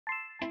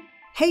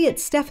Hey,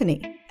 it's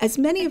Stephanie. As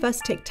many of us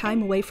take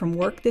time away from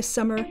work this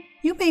summer,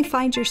 you may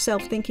find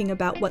yourself thinking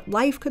about what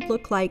life could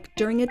look like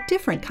during a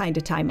different kind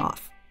of time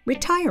off,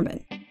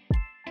 retirement.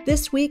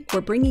 This week,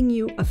 we're bringing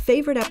you a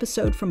favorite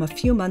episode from a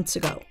few months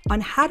ago on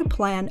how to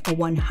plan a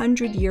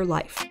 100-year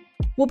life.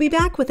 We'll be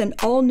back with an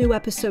all-new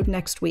episode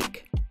next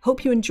week.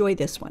 Hope you enjoy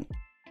this one.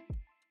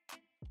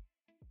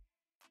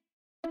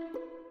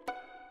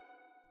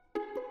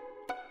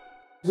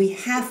 We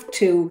have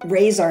to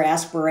raise our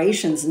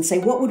aspirations and say,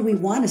 what would we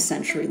want a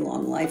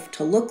century-long life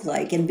to look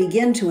like, and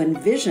begin to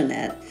envision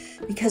it,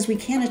 because we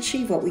can't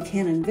achieve what we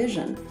can't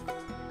envision.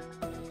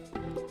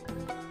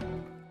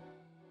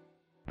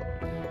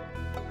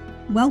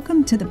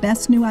 Welcome to the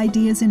Best New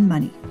Ideas in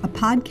Money, a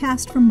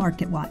podcast from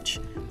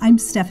MarketWatch. I'm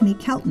Stephanie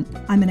Kelton.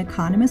 I'm an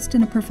economist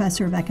and a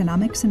professor of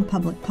economics and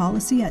public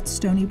policy at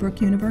Stony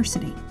Brook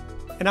University.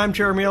 And I'm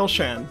Jeremy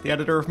Olshan, the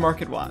editor of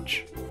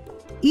MarketWatch.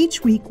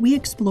 Each week, we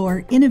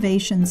explore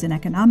innovations in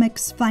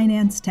economics,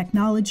 finance,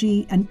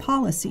 technology, and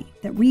policy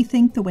that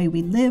rethink the way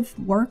we live,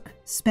 work,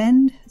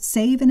 spend,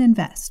 save, and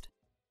invest.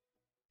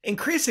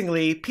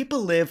 Increasingly, people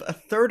live a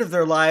third of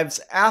their lives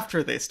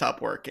after they stop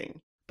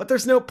working. But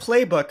there's no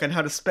playbook on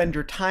how to spend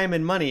your time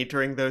and money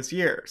during those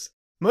years.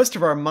 Most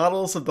of our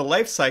models of the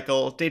life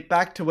cycle date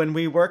back to when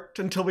we worked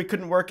until we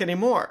couldn't work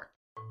anymore.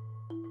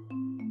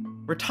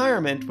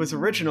 Retirement was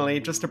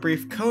originally just a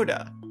brief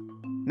coda.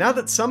 Now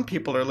that some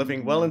people are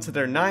living well into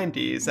their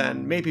 90s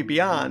and maybe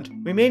beyond,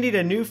 we may need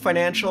a new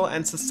financial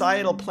and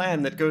societal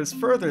plan that goes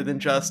further than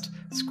just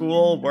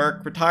school,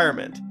 work,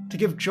 retirement, to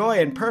give joy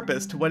and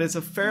purpose to what is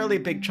a fairly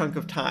big chunk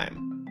of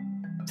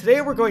time.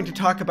 Today we're going to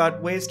talk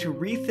about ways to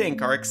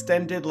rethink our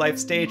extended life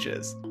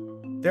stages.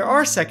 There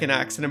are second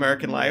acts in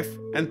American life,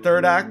 and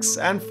third acts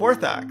and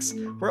fourth acts.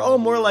 We're all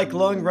more like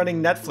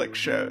long-running Netflix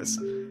shows.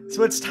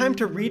 So it's time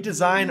to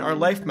redesign our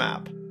life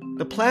map.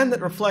 The plan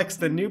that reflects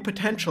the new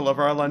potential of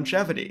our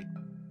longevity.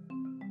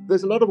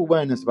 There's a lot of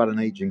awareness about an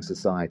aging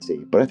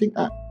society, but I think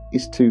that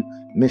is to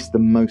miss the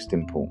most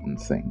important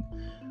thing,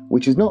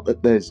 which is not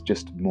that there's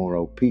just more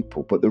old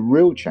people, but the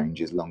real change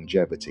is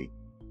longevity.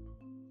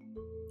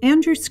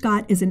 Andrew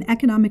Scott is an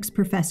economics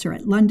professor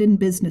at London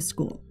Business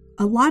School.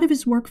 A lot of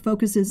his work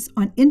focuses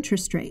on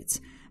interest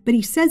rates, but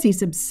he says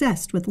he's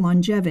obsessed with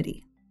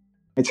longevity.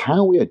 It's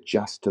how we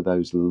adjust to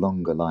those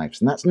longer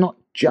lives, and that's not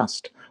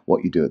just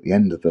what you do at the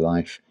end of the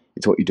life.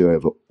 It's what you do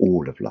over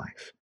all of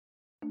life.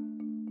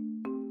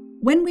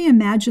 When we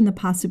imagine the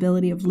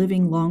possibility of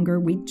living longer,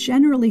 we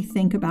generally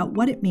think about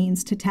what it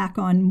means to tack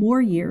on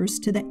more years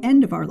to the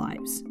end of our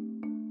lives.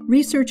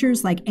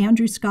 Researchers like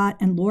Andrew Scott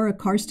and Laura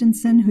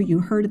Carstensen, who you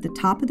heard at the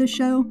top of the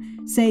show,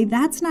 say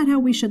that's not how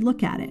we should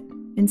look at it.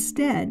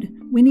 Instead,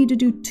 we need to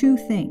do two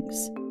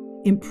things: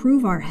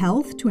 improve our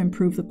health to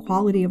improve the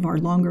quality of our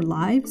longer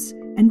lives,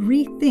 and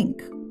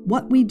rethink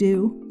what we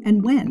do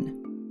and when.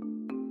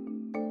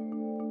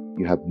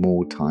 You have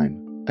more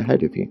time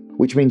ahead of you,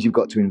 which means you've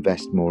got to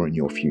invest more in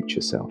your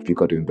future self. You've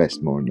got to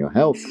invest more in your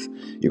health,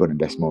 you've got to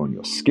invest more in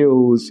your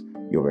skills,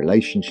 your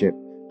relationship,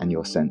 and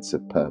your sense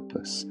of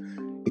purpose.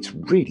 It's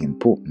really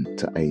important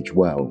to age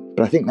well,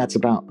 but I think that's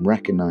about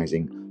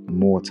recognizing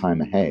more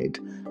time ahead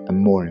and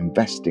more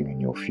investing in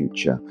your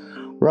future,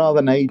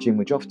 rather than aging,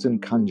 which often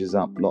conjures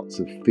up lots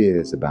of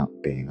fears about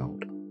being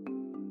old.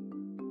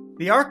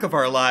 The arc of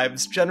our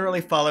lives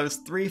generally follows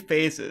three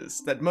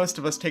phases that most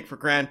of us take for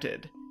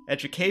granted: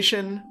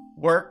 education,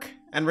 work,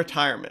 and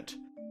retirement.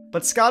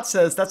 But Scott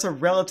says that's a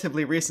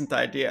relatively recent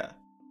idea.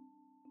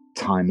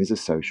 Time is a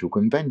social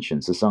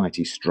convention.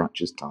 Society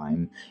structures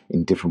time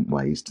in different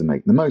ways to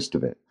make the most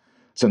of it.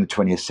 So in the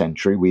 20th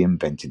century, we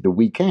invented the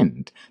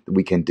weekend. The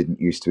weekend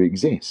didn't used to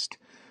exist.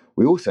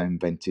 We also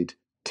invented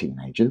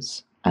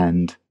teenagers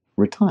and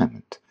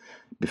retirement.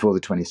 Before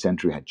the 20th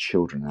century, we had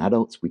children and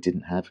adults. We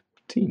didn't have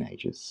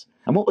teenagers.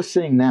 And what we're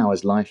seeing now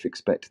as life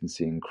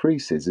expectancy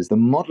increases is the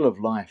model of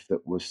life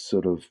that was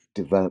sort of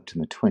developed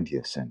in the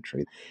 20th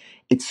century.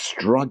 It's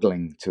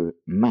struggling to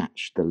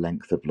match the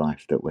length of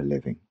life that we're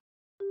living.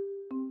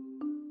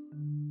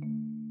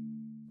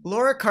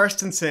 Laura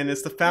Carstensen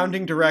is the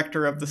founding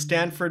director of the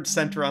Stanford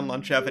Center on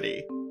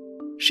Longevity.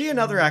 She and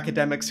other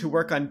academics who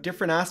work on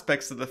different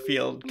aspects of the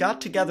field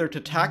got together to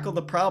tackle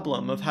the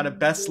problem of how to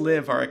best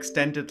live our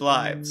extended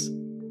lives.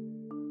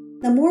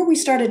 The more we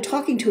started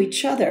talking to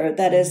each other,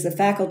 that is, the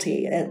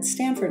faculty at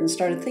Stanford, and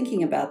started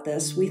thinking about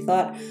this, we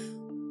thought,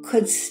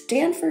 could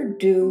Stanford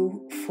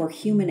do for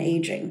human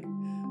aging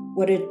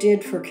what it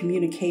did for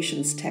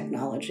communications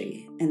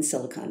technology in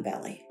Silicon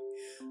Valley?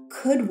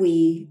 Could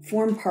we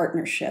form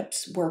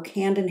partnerships, work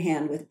hand in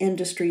hand with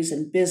industries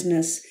and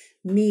business,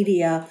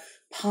 media,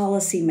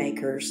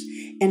 policymakers,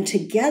 and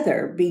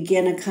together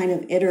begin a kind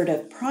of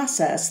iterative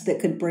process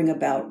that could bring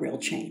about real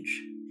change?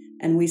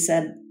 And we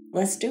said,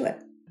 let's do it.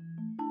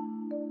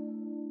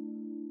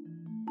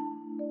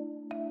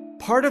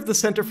 Part of the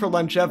Center for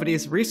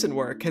Longevity's recent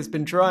work has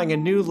been drawing a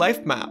new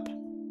life map.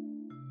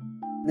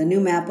 The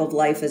new map of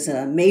life is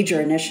a major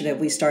initiative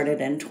we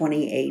started in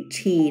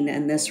 2018,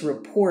 and this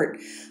report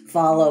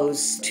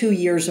follows 2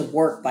 years of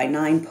work by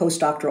 9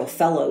 postdoctoral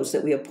fellows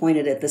that we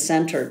appointed at the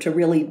center to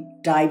really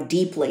dive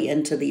deeply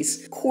into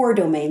these core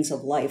domains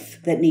of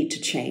life that need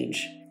to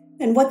change.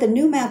 And what the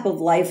new map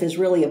of life is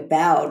really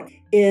about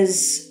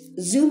is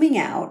zooming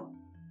out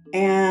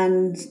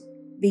and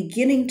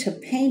beginning to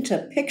paint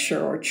a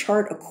picture or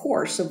chart a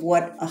course of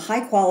what a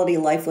high-quality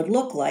life would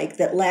look like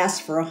that lasts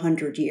for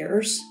 100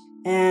 years,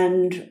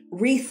 and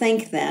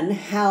rethink then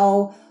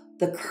how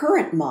the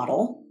current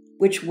model,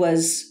 which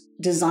was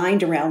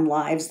designed around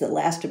lives that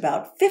last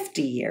about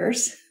 50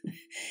 years,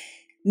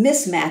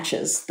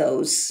 mismatches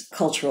those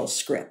cultural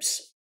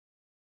scripts.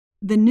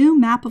 The new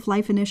Map of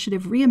Life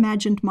initiative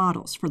reimagined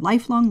models for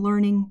lifelong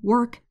learning,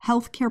 work,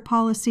 healthcare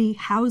policy,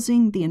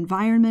 housing, the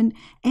environment,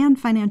 and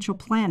financial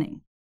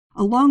planning.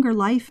 A longer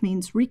life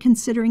means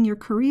reconsidering your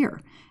career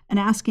and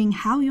asking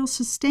how you'll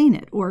sustain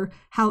it or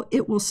how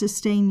it will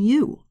sustain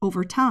you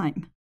over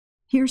time.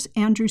 Here's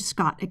Andrew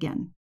Scott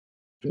again.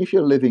 If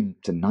you're living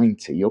to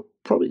 90, you'll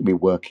probably be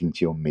working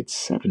to your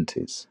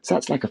mid-70s. So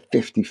that's like a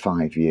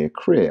 55-year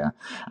career.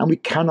 And we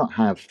cannot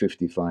have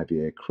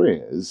 55-year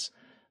careers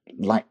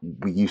like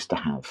we used to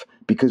have.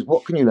 Because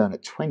what can you learn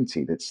at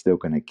 20 that's still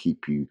going to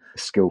keep you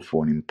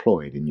skillful and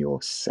employed in your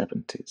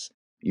 70s?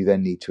 You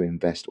then need to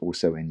invest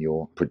also in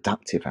your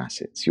productive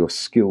assets, your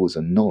skills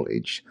and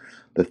knowledge,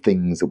 the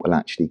things that will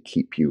actually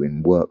keep you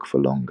in work for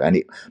longer. And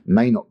it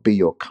may not be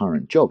your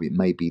current job. It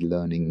may be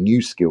learning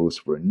new skills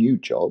for a new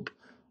job,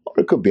 or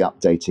it could be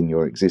updating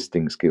your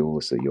existing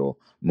skills so you're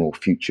more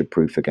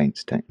future-proof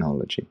against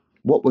technology.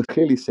 What we're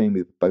clearly seeing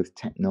with both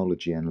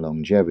technology and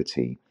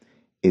longevity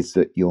is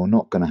that you're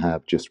not going to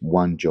have just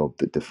one job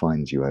that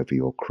defines you over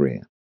your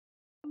career.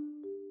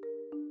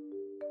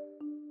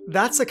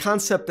 That's a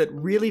concept that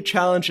really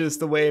challenges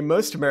the way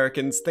most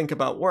Americans think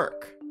about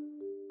work.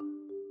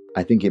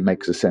 I think it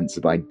makes a sense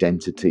of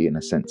identity and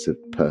a sense of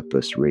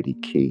purpose really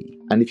key.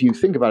 And if you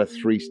think about a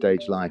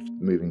 3-stage life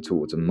moving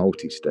towards a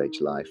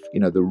multi-stage life,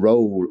 the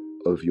role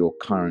of your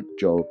current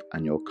job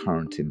and your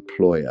current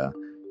employer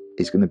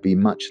is going to be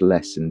much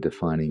less in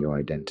defining your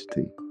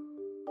identity.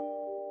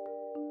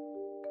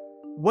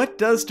 What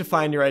does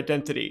define your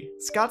identity?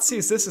 Scott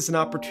sees this as an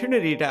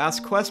opportunity to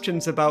ask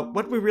questions about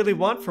what we really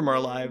want from our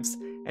lives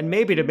and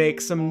maybe to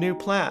make some new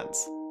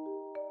plans.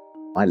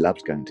 I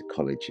loved going to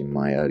college in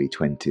my early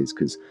 20s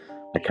because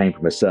I came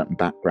from a certain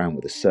background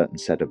with a certain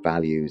set of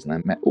values, and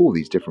I met all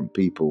these different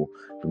people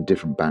from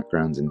different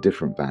backgrounds and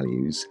different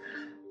values,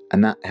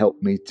 and that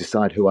helped me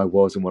decide who I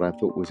was and what I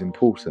thought was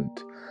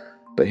important.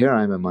 But here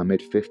I am in my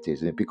mid-50s,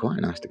 and it'd be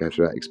quite nice to go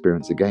through that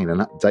experience again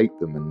and update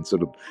them and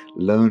sort of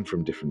learn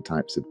from different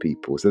types of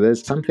people. So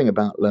there's something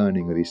about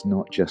learning that is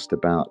not just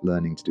about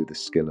learning to do the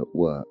skill at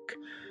work.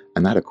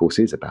 And that, of course,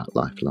 is about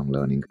lifelong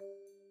learning.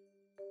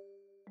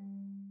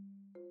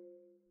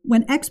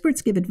 When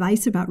experts give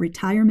advice about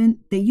retirement,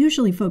 they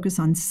usually focus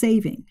on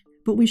saving,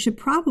 but we should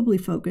probably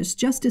focus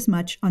just as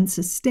much on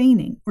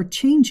sustaining or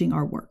changing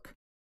our work.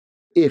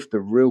 If the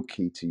real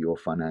key to your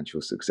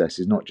financial success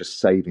is not just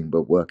saving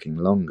but working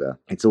longer,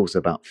 it's also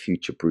about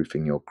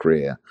future-proofing your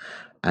career.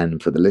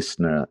 And for the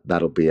listener,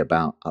 that'll be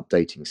about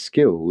updating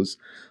skills,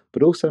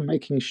 but also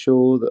making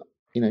sure that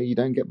you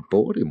don't get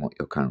bored in what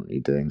you're currently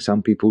doing.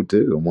 Some people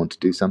do and want to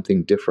do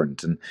something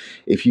different. And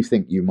if you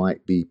think you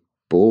might be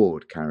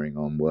bored carrying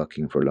on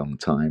working for a long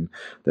time,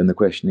 then the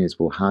question is,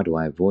 well, how do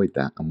I avoid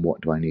that and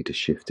what do I need to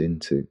shift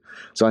into?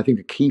 So I think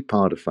a key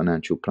part of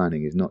financial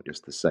planning is not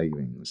just the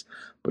savings,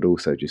 but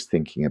also just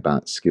thinking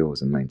about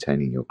skills and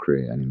maintaining your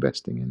career and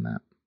investing in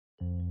that.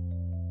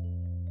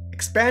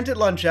 Expanded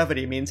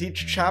longevity means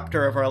each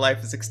chapter of our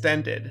life is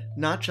extended,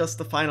 not just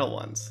the final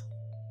ones.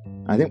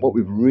 I think what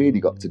we've really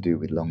got to do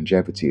with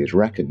longevity is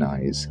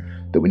recognise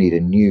that we need a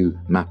new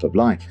map of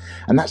life.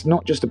 And that's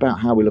not just about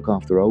how we look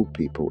after old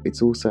people,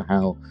 it's also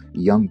how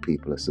young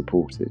people are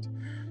supported,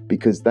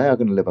 because they are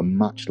going to live a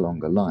much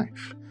longer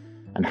life.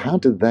 And how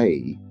do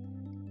they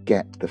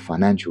get the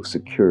financial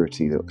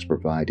security that was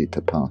provided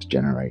to past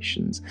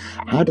generations?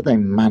 How do they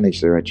manage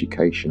their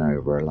education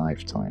over a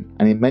lifetime?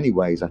 And in many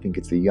ways, I think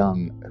it's the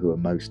young who are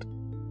most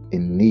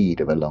in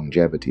need of a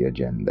longevity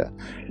agenda,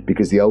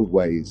 because the old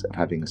ways of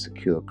having a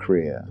secure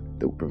career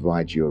that will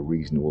provide you a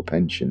reasonable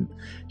pension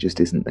just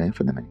isn't there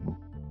for them anymore.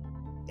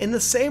 In the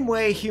same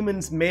way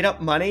humans made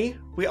up money,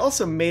 we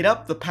also made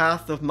up the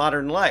path of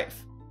modern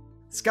life.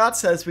 Scott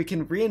says we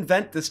can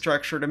reinvent this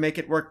structure to make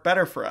it work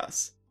better for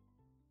us.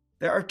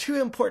 There are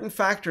 2 important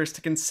factors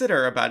to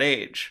consider about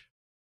age.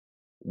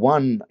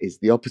 One is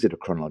the opposite of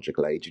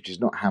chronological age, which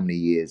is not how many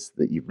years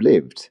that you've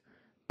lived,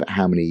 but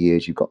how many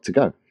years you've got to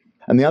go.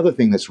 And the other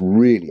thing that's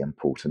really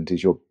important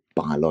is your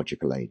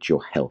biological age,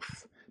 your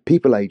health.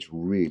 People age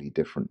really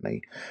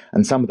differently.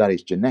 And some of that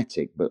is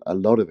genetic, but a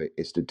lot of it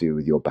is to do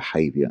with your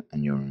behavior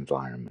and your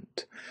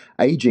environment.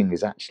 Aging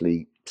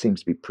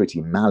seems to be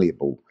pretty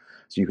malleable,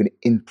 so you can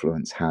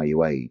influence how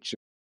you age.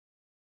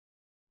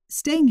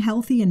 Staying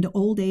healthy into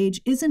old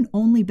age isn't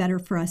only better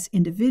for us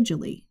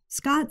individually,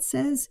 Scott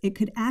says it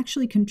could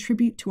actually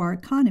contribute to our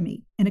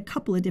economy in a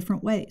couple of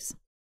different ways.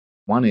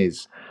 One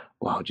is,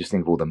 well, just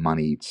think of all the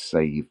money you'd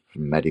save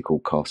from medical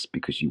costs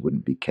because you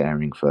wouldn't be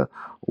caring for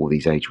all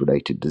these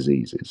age-related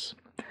diseases.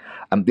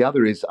 And the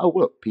other is, oh,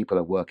 look, people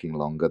are working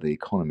longer, the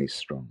economy's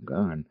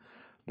stronger, and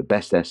the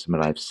best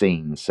estimate I've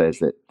seen says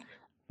that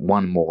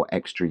one more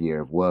extra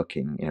year of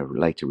working,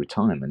 later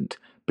retirement,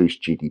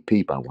 boosts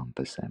GDP by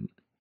 1%.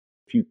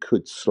 If you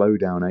could slow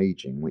down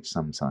aging, which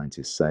some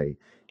scientists say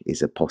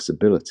is a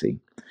possibility,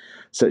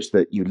 such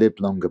that you live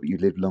longer, but you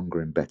live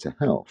longer in better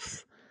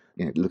health,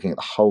 looking at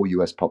the whole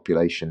US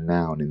population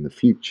now and in the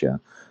future,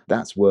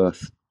 that's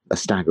worth a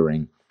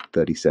staggering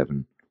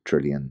 $37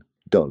 trillion.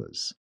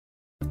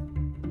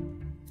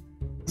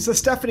 So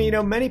Stephanie,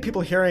 many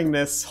people hearing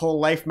this whole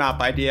life map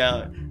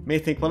idea may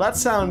think, well, that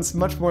sounds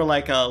much more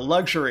like a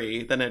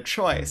luxury than a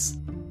choice.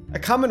 A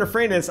common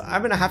refrain is,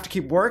 I'm going to have to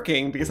keep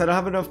working because I don't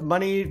have enough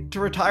money to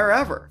retire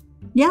ever.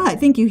 Yeah, I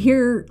think you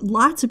hear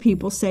lots of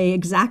people say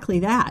exactly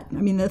that. I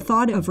mean, the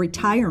thought of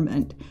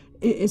retirement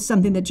is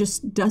something that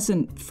just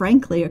doesn't,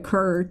 frankly,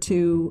 occur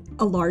to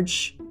a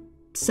large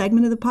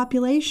segment of the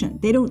population.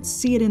 They don't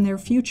see it in their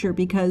future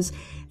because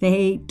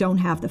they don't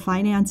have the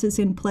finances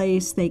in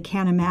place. They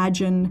can't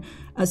imagine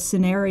a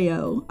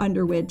scenario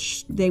under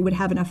which they would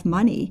have enough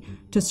money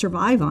to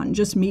survive on,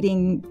 just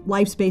meeting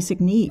life's basic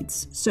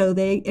needs. So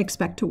they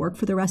expect to work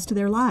for the rest of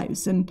their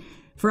lives. And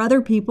for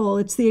other people,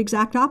 it's the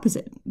exact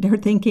opposite. They're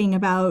thinking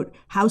about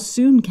how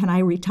soon can I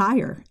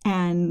retire?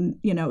 And,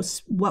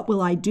 what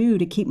will I do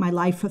to keep my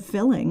life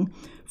fulfilling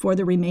for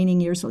the remaining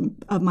years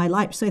of my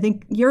life? So I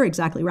think you're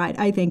exactly right.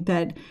 I think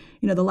that,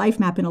 the life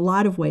map in a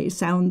lot of ways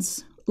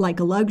sounds like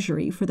a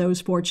luxury for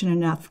those fortunate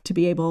enough to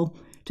be able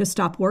to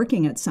stop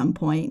working at some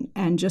point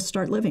and just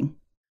start living.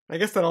 I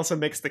guess that also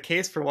makes the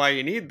case for why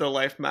you need the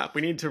life map.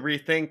 We need to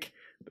rethink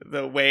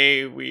the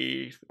way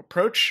we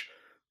approach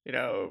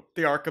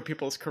the arc of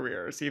people's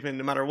careers, even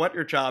no matter what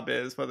your job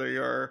is, whether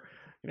you're,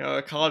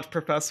 a college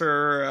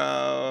professor,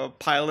 a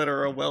pilot,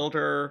 or a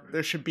welder.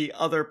 There should be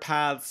other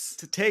paths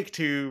to take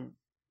to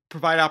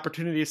provide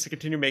opportunities to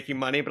continue making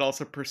money, but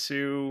also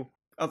pursue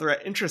other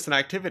interests and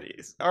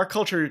activities. Our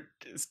culture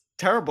is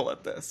terrible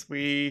at this.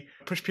 We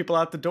push people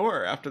out the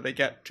door after they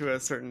get to a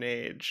certain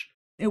age.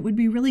 It would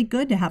be really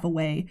good to have a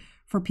way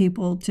for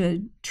people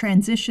to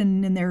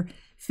transition in their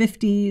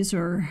 50s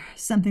or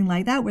something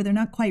like that, where they're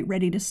not quite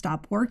ready to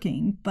stop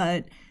working,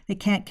 but they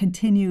can't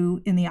continue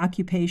in the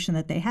occupation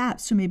that they have.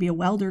 So maybe a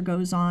welder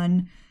goes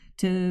on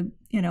to,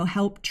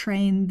 help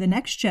train the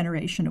next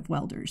generation of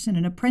welders in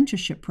an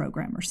apprenticeship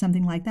program or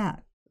something like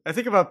that. I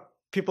think about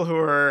people who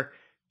are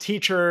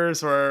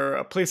teachers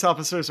or police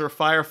officers or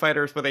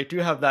firefighters where they do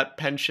have that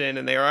pension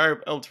and they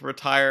are able to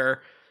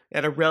retire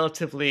at a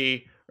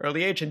relatively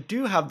early age and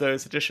do have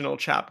those additional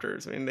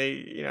chapters. I mean,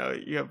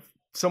 you have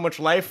so much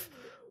life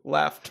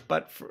left,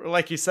 but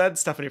like you said,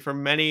 Stephanie, for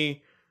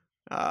many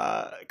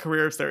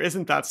careers, there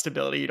isn't that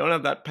stability. You don't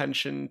have that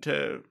pension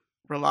to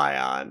rely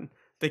on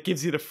that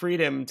gives you the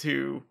freedom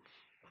to,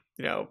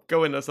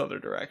 go in those other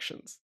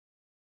directions.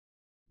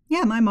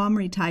 Yeah, my mom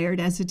retired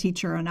as a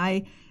teacher, and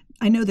I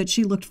know that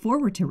she looked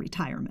forward to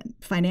retirement.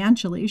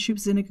 Financially, she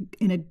was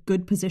in a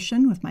good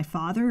position with my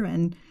father,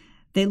 and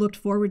they looked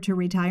forward to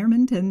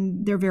retirement,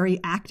 and they're very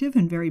active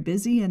and very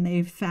busy, and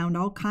they've found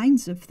all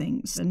kinds of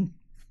things. And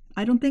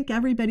I don't think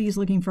everybody's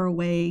looking for a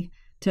way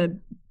to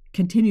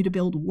continue to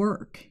build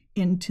work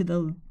into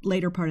the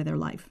later part of their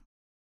life.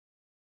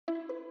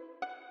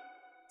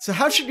 So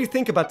how should you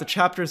think about the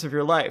chapters of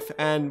your life,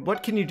 and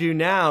what can you do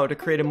now to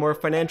create a more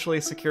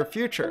financially secure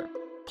future?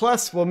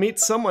 Plus, we'll meet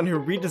someone who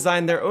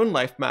redesigned their own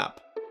life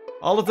map.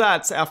 All of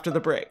that's after the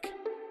break.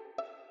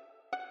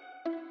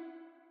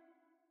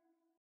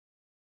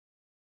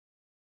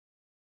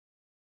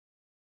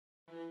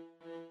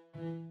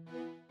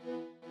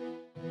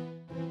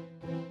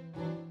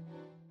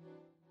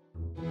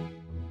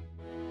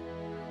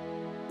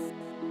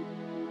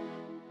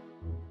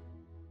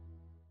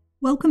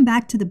 Welcome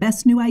back to the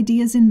best new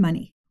ideas in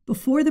money.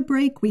 Before the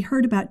break, we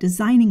heard about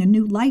designing a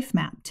new life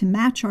map to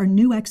match our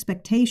new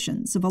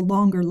expectations of a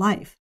longer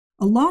life.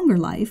 A longer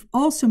life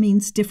also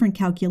means different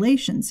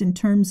calculations in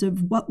terms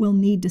of what we'll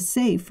need to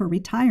save for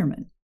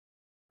retirement.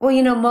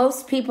 Well,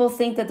 most people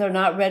think that they're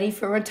not ready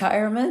for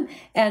retirement,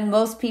 and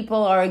most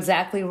people are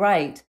exactly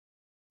right.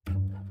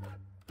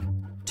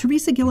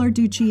 Teresa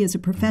Ghilarducci is a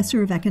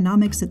professor of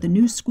economics at the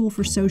New School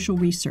for Social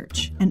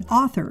Research and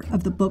author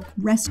of the book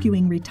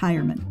Rescuing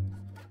Retirement.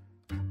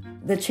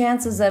 The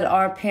chances that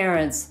our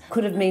parents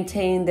could have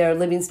maintained their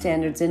living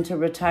standards into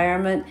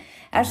retirement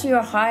actually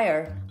are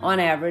higher on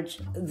average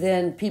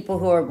than people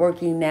who are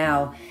working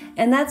now.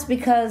 And that's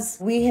because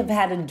we have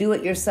had a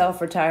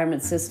do-it-yourself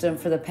retirement system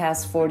for the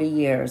past 40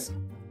 years.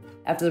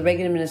 After the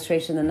Reagan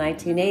administration in the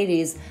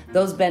 1980s,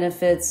 those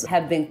benefits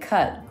have been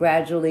cut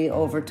gradually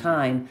over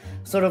time,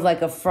 sort of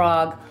like a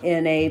frog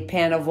in a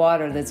pan of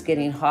water that's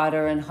getting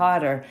hotter and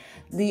hotter.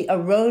 The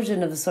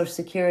erosion of the Social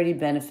Security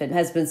benefit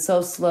has been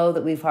so slow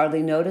that we've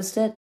hardly noticed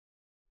it.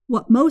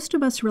 What most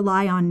of us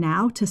rely on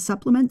now to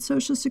supplement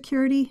Social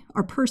Security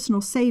are personal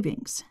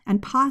savings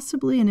and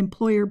possibly an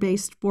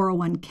employer-based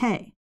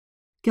 401k.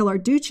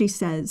 Ghilarducci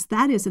says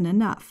that isn't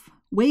enough.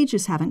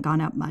 Wages haven't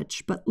gone up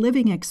much, but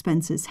living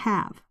expenses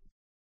have.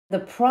 The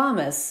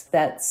promise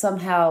that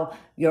somehow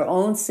your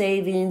own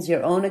savings,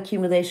 your own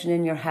accumulation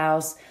in your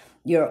house,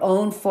 your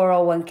own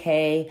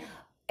 401k,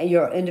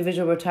 your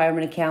individual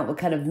retirement account would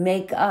kind of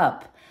make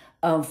up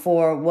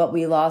for what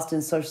we lost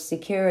in Social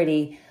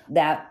Security,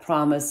 that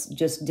promise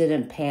just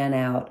didn't pan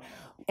out.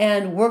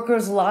 And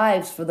workers'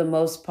 lives, for the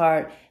most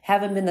part,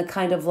 haven't been the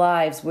kind of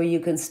lives where you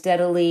can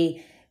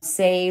steadily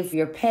save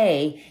your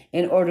pay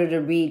in order to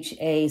reach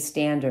a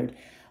standard.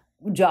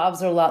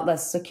 Jobs are a lot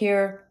less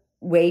secure.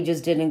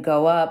 Wages didn't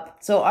go up.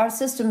 So our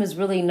system is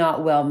really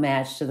not well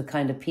matched to the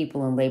kind of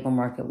people and labor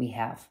market we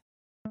have.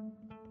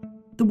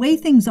 The way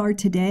things are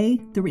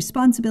today, the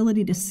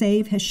responsibility to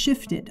save has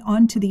shifted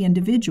onto the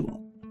individual.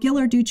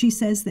 Ghilarducci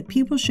says that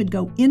people should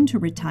go into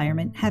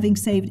retirement having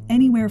saved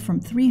anywhere from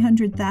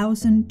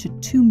 $300,000 to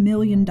 $2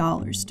 million,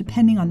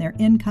 depending on their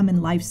income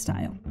and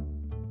lifestyle.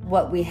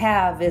 What we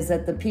have is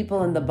that the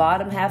people in the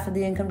bottom half of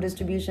the income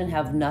distribution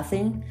have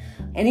nothing,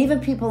 and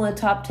even people in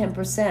the top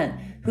 10%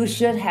 who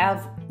should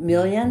have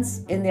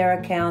millions in their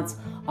accounts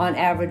on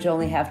average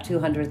only have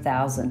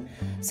 200,000.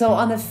 So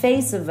on the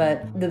face of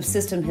it, the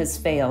system has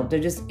failed. There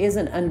just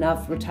isn't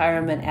enough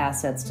retirement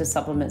assets to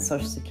supplement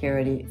Social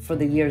Security for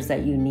the years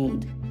that you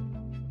need.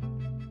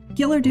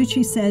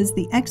 Ghilarducci says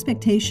the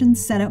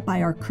expectations set up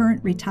by our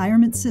current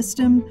retirement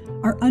system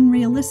are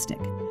unrealistic,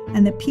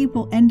 and that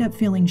people end up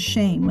feeling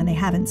shame when they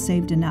haven't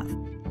saved enough.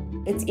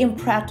 It's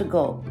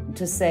impractical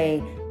to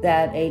say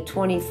that a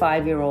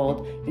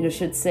 25-year-old,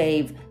 should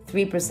save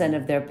 3%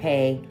 of their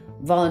pay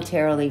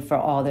voluntarily for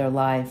all their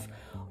life.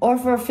 Or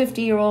for a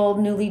 50-year-old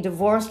newly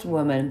divorced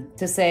woman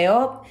to say,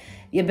 oh,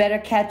 you better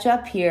catch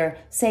up here,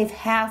 save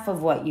half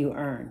of what you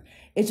earn.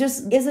 It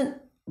just isn't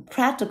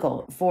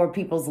practical for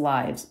people's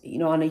lives,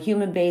 on a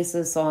human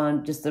basis,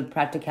 on just the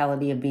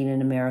practicality of being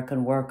an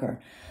American worker.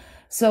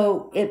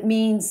 So it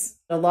means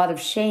a lot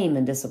of shame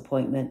and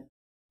disappointment.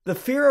 The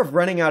fear of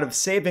running out of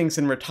savings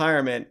in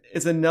retirement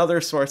is another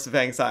source of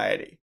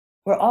anxiety.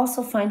 We're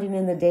also finding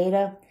in the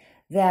data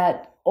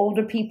that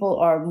older people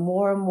are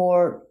more and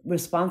more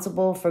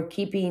responsible for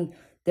keeping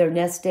their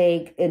nest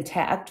egg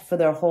intact for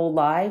their whole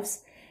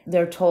lives.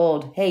 They're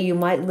told, hey, you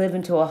might live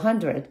into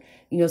 100,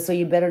 so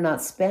you better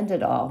not spend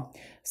it all.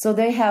 So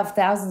they have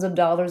thousands of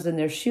dollars in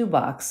their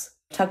shoebox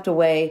tucked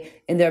away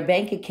in their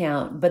bank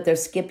account, but they're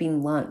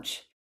skipping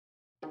lunch.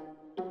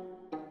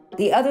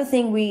 The other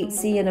thing we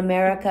see in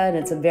America, and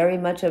it's a very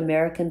much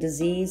American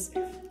disease,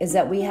 is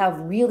that we have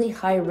really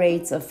high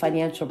rates of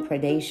financial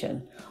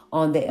predation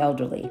on the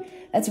elderly.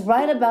 That's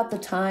right about the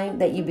time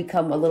that you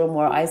become a little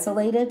more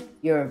isolated.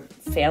 Your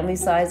family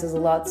size is a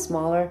lot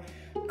smaller.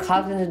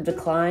 Cognitive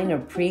decline or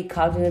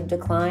pre-cognitive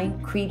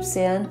decline creeps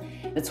in.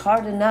 It's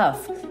hard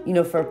enough,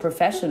 for a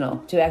professional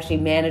to actually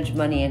manage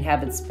money and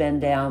have it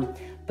spend down,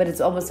 but it's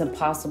almost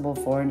impossible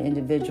for an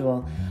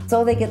individual.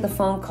 So they get the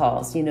phone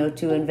calls,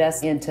 to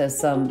invest into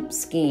some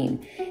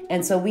scheme.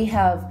 And so we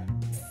have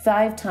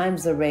 5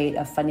 times the rate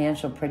of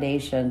financial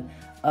predation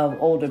of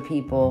older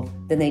people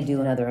than they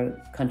do in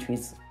other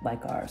countries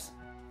like ours.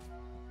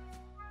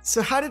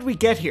 So how did we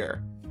get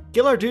here?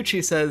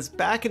 Ghilarducci says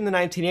back in the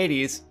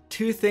 1980s,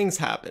 2 things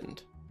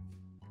happened.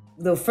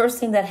 The first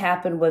thing that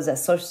happened was that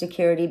Social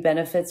Security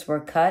benefits were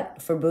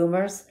cut for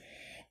boomers,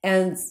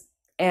 and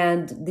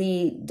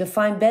the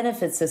defined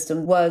benefit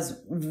system was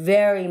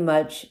very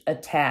much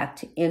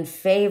attacked in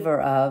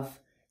favor of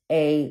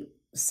a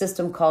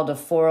system called a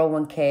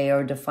 401k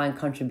or defined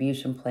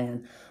contribution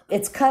plan.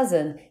 Its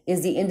cousin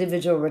is the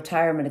individual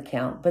retirement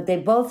account, but they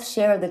both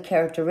share the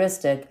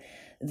characteristic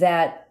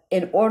that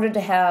in order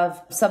to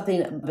have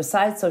something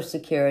besides Social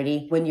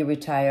Security when you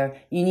retire,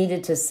 you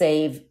needed to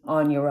save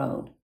on your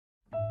own.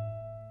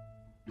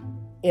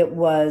 It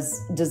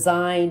was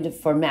designed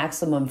for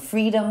maximum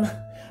freedom,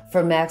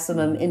 for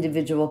maximum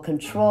individual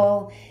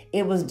control.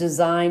 It was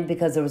designed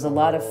because there was a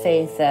lot of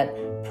faith that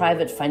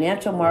private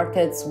financial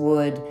markets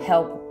would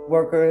help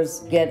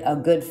workers get a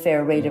good,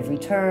 fair rate of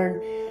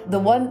return. The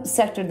one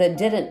sector that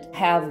didn't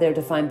have their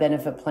defined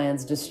benefit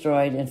plans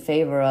destroyed in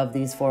favor of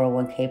these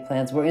 401k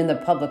plans were in the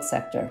public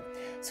sector.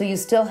 So you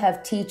still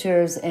have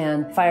teachers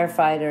and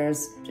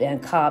firefighters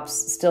and cops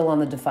still on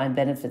the defined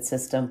benefit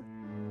system.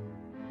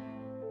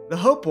 The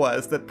hope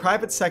was that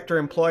private sector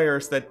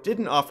employers that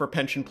didn't offer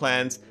pension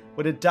plans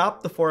would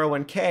adopt the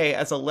 401k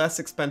as a less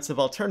expensive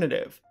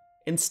alternative.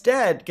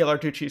 Instead,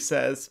 Ghilarducci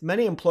says,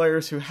 many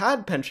employers who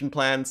had pension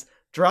plans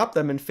dropped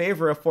them in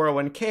favor of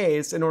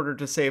 401ks in order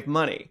to save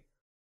money.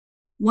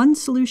 One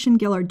solution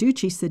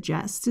Ghilarducci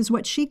suggests is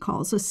what she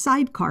calls a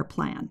sidecar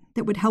plan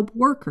that would help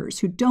workers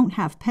who don't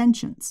have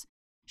pensions.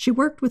 She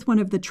worked with one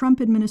of the Trump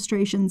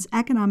administration's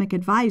economic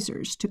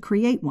advisors to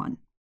create one.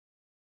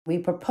 We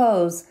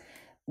propose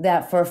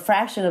that for a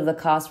fraction of the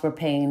cost we're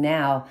paying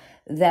now,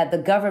 that the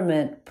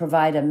government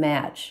provide a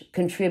match,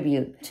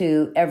 contribute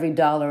to every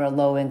dollar a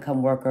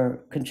low-income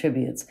worker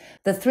contributes.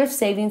 The thrift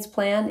savings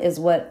plan is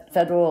what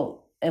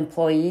federal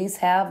employees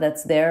have.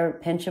 That's their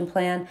pension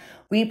plan.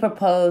 We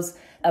propose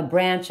a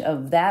branch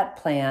of that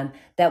plan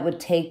that would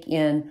take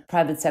in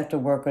private sector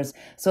workers.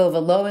 So if a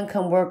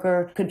low-income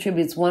worker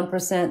contributes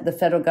 1%, the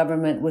federal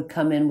government would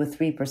come in with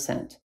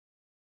 3%.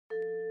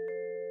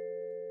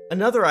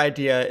 Another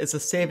idea is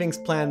a savings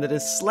plan that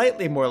is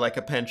slightly more like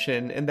a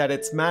pension in that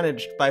it's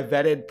managed by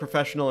vetted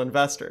professional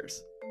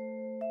investors.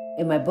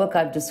 In my book,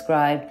 I've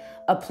described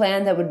a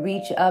plan that would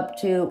reach up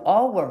to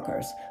all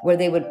workers, where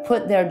they would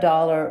put their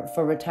dollar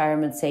for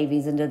retirement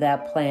savings into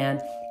that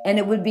plan, and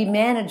it would be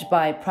managed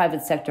by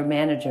private sector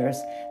managers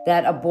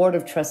that a board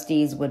of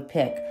trustees would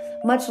pick,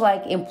 much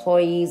like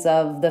employees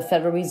of the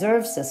Federal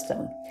Reserve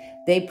System.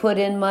 They put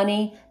in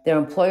money, their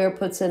employer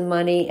puts in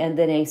money, and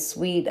then a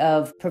suite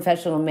of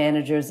professional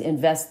managers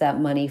invest that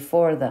money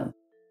for them.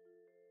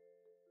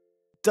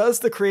 Does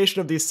the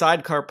creation of these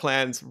sidecar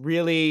plans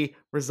really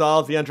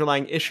resolve the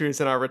underlying issues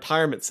in our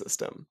retirement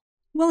system?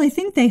 Well, I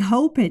think they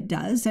hope it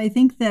does. I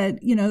think that,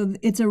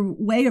 it's a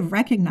way of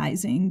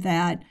recognizing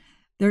that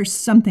there's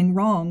something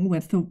wrong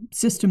with the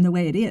system the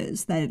way it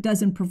is, that it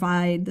doesn't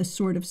provide the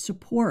sort of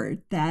support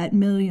that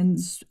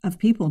millions of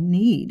people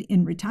need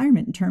in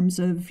retirement in terms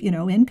of,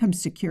 income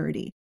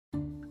security.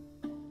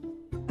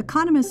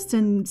 Economists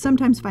and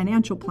sometimes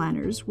financial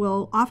planners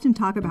will often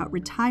talk about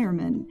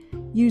retirement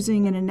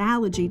using an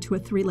analogy to a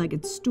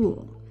three-legged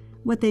stool.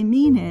 What they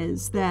mean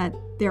is that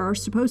there are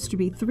supposed to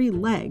be three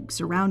legs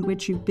around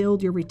which you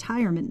build your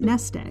retirement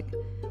nest egg.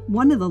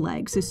 One of the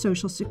legs is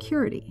Social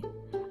Security.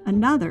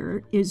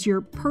 Another is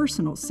your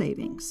personal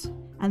savings.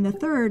 And the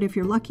third, if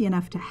you're lucky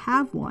enough to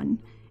have one,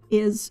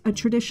 is a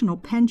traditional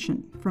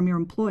pension from your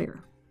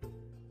employer.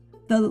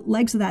 The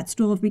legs of that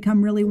stool have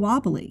become really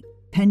wobbly.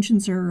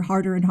 Pensions are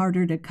harder and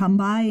harder to come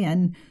by,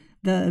 and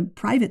the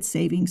private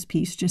savings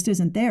piece just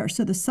isn't there.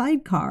 So the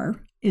sidecar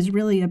is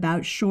really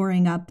about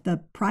shoring up the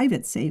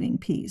private saving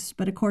piece.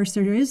 But of course,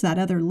 there is that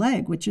other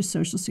leg, which is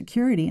Social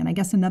Security. And I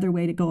guess another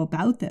way to go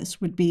about this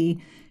would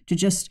be to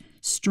just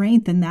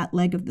strengthen that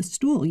leg of the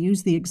stool,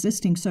 use the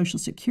existing Social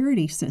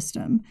Security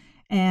system,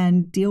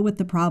 and deal with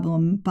the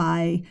problem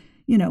by,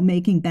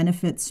 making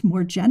benefits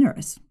more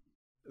generous.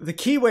 The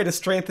key way to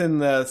strengthen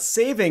the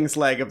savings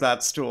leg of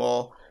that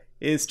stool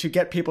is to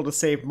get people to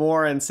save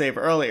more and save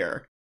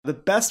earlier. The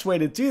best way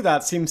to do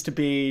that seems to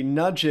be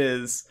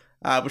nudges,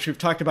 which we've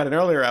talked about in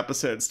earlier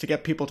episodes, to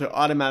get people to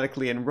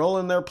automatically enroll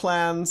in their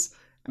plans,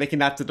 making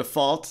that the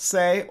default,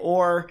 say,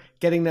 or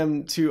getting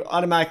them to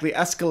automatically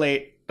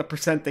escalate the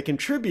percent they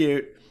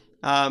contribute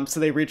so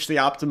they reach the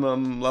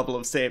optimum level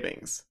of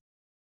savings.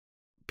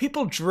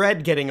 People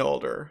dread getting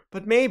older,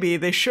 but maybe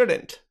they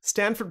shouldn't.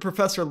 Stanford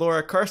professor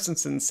Laura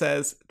Carstensen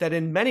says that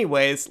in many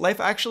ways,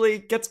 life actually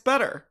gets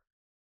better.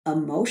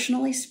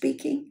 Emotionally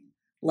speaking,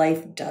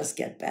 life does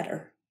get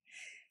better.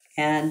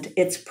 And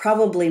it's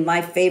probably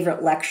my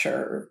favorite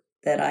lecture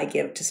that I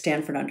give to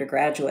Stanford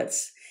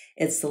undergraduates.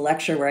 It's the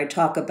lecture where I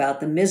talk about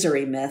the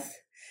misery myth,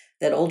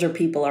 that older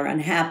people are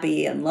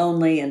unhappy and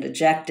lonely and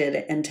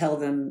dejected, and tell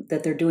them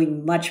that they're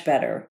doing much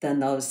better than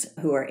those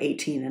who are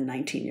 18 and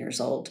 19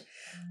 years old.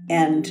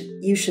 And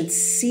you should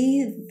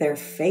see their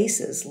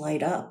faces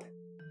light up.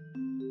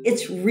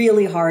 It's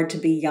really hard to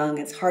be young.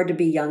 It's hard to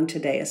be young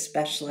today,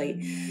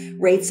 especially.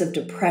 Rates of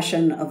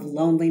depression, of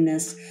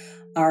loneliness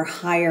are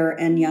higher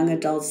in young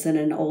adults than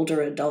in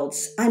older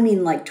adults. I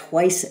mean, like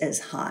twice as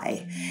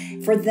high.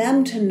 For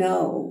them to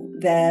know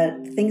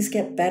that things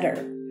get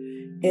better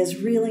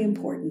is really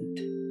important.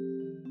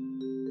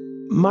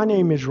 My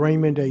name is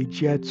Raymond A.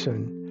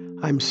 Jetson.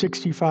 I'm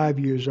 65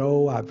 years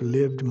old. I've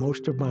lived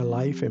most of my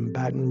life in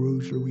Baton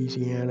Rouge,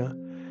 Louisiana,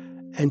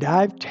 and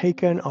I've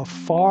taken a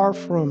far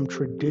from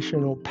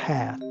traditional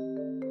path.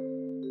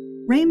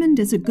 Raymond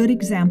is a good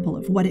example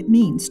of what it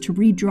means to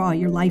redraw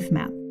your life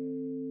map.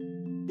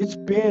 It's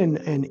been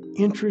an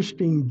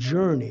interesting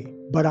journey,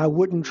 but I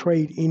wouldn't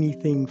trade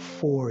anything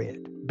for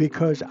it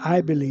because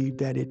I believe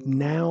that it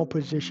now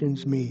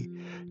positions me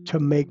to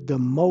make the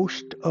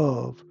most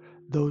of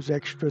those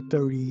extra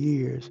 30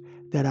 years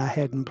that I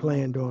hadn't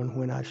planned on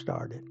when I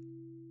started.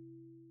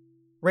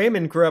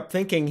 Raymond grew up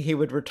thinking he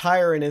would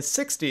retire in his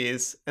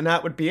 60s, and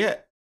that would be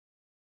it.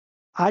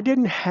 I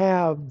didn't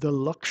have the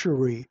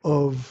luxury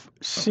of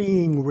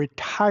seeing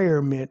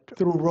retirement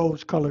through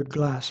rose-colored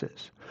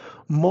glasses.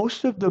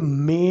 Most of the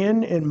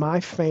men in my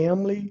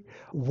family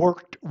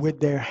worked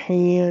with their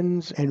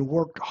hands and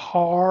worked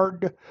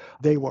hard.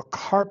 They were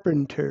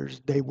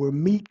carpenters, they were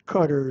meat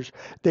cutters,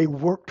 they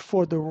worked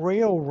for the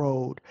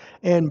railroad.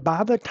 And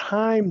by the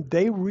time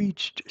they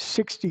reached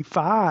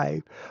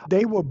 65,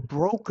 they were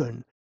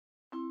broken.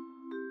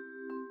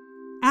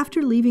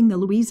 After leaving the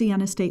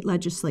Louisiana State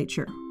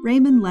Legislature,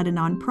 Raymond led a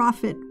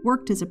nonprofit,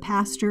 worked as a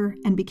pastor,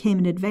 and became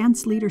an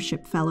advanced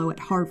leadership fellow at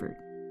Harvard.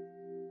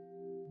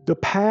 The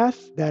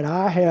path that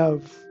I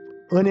have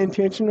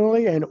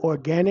unintentionally and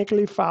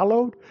organically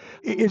followed,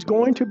 is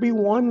going to be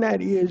one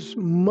that is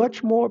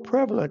much more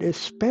prevalent,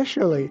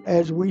 especially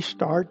as we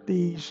start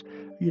these,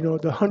 the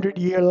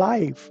 100-year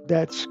life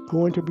that's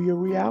going to be a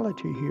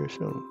reality here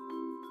soon.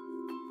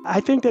 I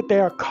think that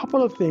there are a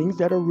couple of things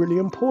that are really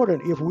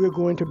important if we're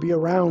going to be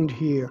around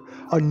here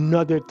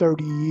another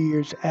 30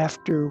 years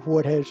after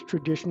what has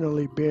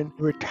traditionally been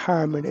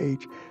retirement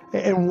age.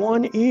 And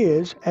one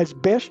is, as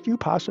best you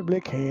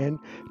possibly can,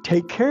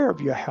 take care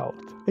of your health.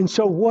 And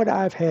so what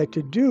I've had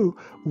to do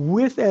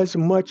with as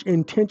much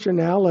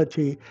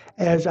intentionality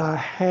as I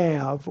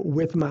have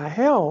with my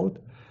health,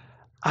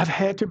 I've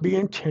had to be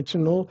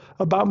intentional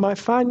about my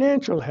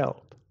financial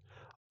health.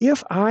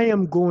 If I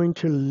am going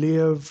to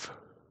live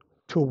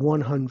to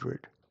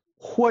 100,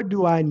 what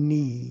do I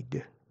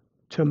need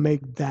to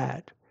make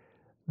that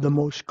the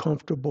most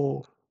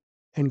comfortable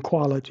and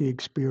quality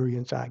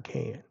experience I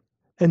can?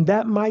 And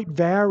that might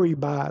vary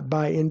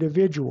by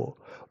individual,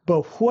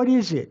 but what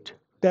is it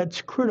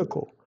that's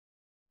critical?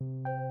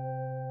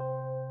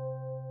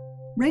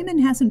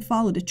 Raymond hasn't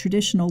followed a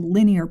traditional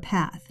linear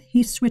path.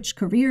 He's switched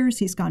careers,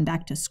 he's gone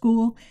back to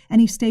school, and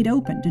he stayed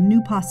open to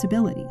new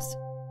possibilities.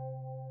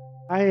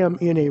 I am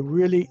in a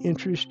really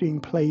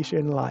interesting place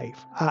in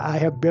life. I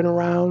have been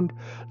around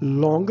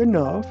long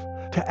enough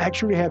to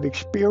actually have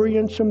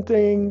experienced some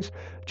things,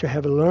 to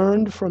have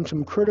learned from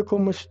some critical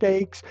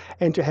mistakes,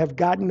 and to have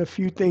gotten a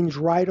few things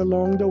right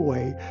along the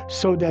way,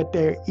 so that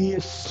there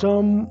is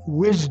some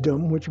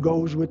wisdom which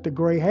goes with the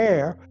gray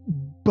hair.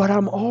 But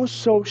I'm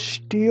also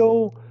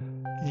still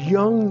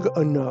young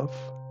enough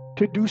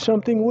to do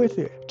something with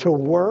it, to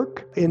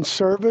work in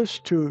service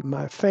to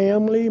my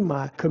family,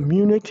 my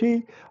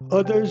community,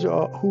 others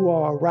who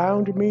are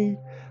around me.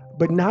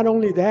 But not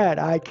only that,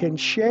 I can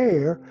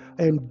share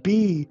and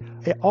be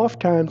an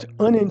oftentimes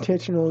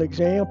unintentional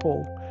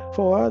example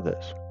for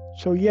others.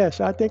 So yes,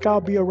 I think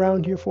I'll be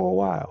around here for a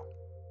while.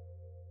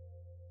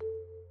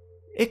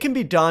 It can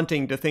be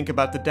daunting to think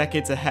about the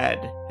decades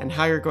ahead and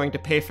how you're going to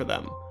pay for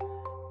them.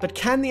 But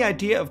can the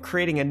idea of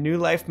creating a new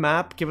life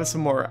map give us a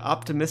more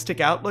optimistic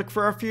outlook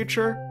for our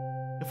future?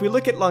 If we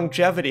look at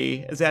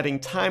longevity as adding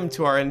time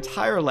to our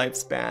entire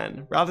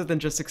lifespan, rather than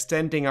just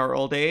extending our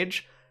old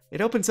age, it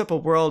opens up a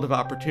world of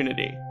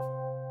opportunity.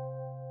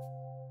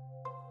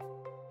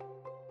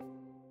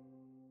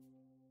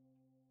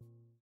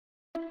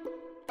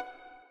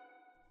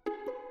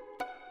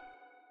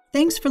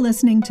 Thanks for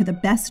listening to the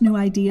Best New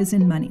Ideas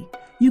in Money.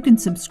 You can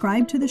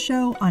subscribe to the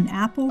show on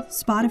Apple,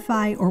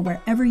 Spotify, or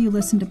wherever you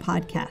listen to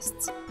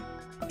podcasts.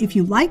 If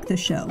you like the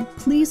show,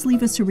 please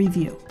leave us a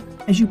review.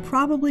 As you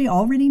probably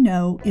already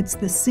know, it's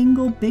the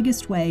single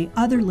biggest way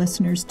other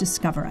listeners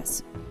discover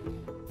us.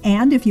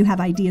 And if you have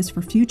ideas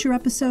for future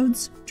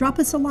episodes, drop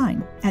us a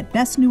line at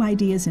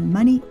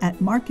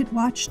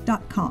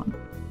bestnewideasinmoney@marketwatch.com.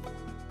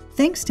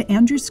 Thanks to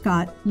Andrew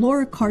Scott,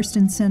 Laura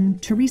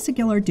Karstensen, Teresa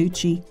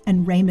Ghilarducci,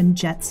 and Raymond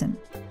Jetson.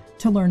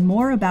 To learn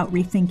more about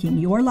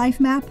rethinking your life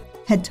map,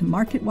 head to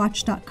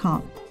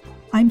MarketWatch.com.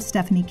 I'm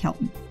Stephanie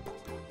Kelton.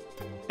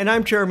 And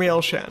I'm Jeremy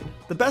Olshan.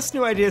 The Best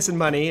New Ideas in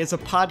Money is a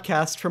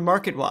podcast from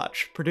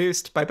MarketWatch,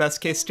 produced by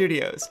Best Case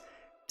Studios.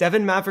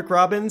 Devin Maverick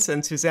Robbins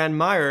and Suzanne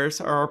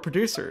Myers are our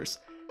producers,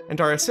 and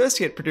our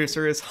associate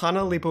producer is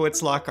Hannah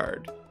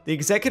Leibowitz-Lockhart. The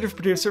executive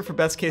producer for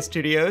Best Case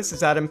Studios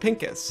is Adam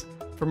Pincus.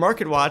 For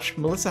MarketWatch,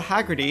 Melissa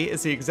Haggerty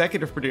is the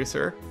executive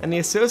producer, and the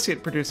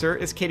associate producer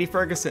is Katie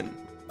Ferguson.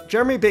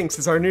 Jeremy Binks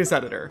is our news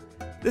editor.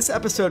 This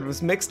episode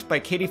was mixed by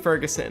Katie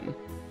Ferguson.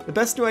 The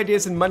Best New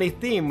Ideas in Money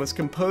theme was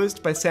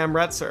composed by Sam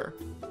Retzer.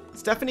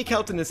 Stephanie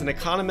Kelton is an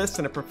economist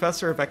and a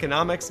professor of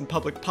economics and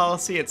public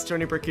policy at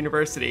Stony Brook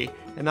University,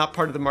 and not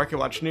part of the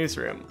MarketWatch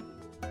newsroom.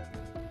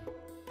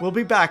 We'll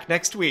be back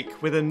next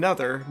week with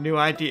another new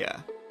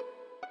idea.